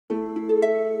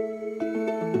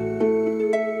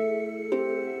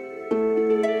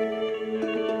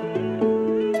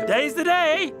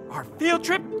field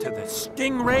trip to the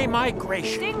Stingray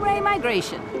Migration. Stingray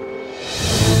Migration.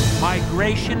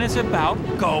 Migration is about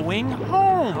going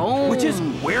home, which is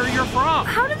where you're from.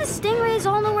 How do the stingrays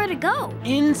all know where to go?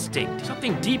 Instinct,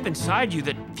 something deep inside you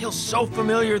that feels so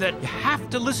familiar that you have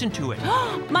to listen to it.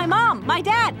 My mom, my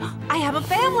dad, I have a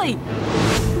family.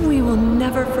 We will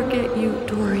never forget you,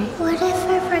 Dory. What if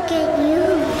I forget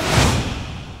you?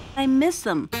 I miss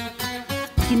them.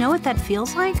 You know what that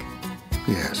feels like?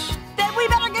 Yes. Then we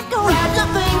better get going.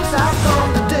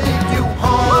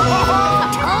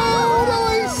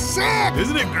 Totally sick!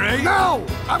 Isn't it great? No!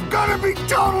 I'm gonna be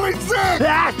totally sick!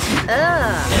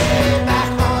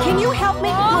 Can you help me?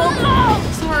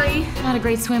 Sorry, not a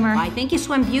great swimmer. I think you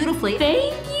swim beautifully.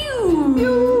 Thank you.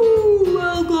 You're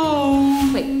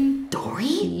welcome. Wait, Dory?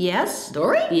 Yes?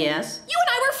 Dory? Yes. You and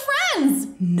I were friends!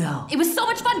 No. It was so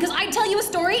much fun because I'd tell you a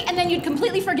story and then you'd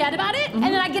completely forget about it, and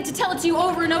then I'd get to tell it to you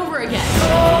over and over again.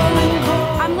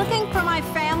 I'm looking for my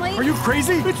family. Are you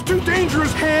crazy? It's too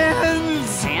dangerous.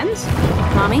 Hands! Hands?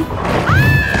 Mommy?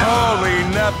 Holy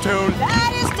Neptune!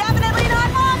 That is definitely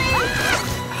not Mommy!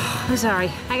 I'm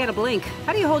sorry, I gotta blink.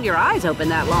 How do you hold your eyes open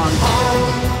that long?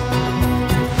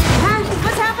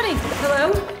 What's happening?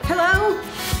 Hello? Hello?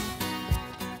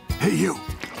 Hey, you.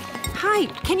 Hi,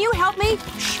 can you help me?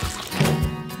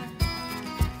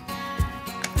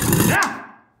 Yeah!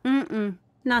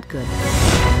 Not good.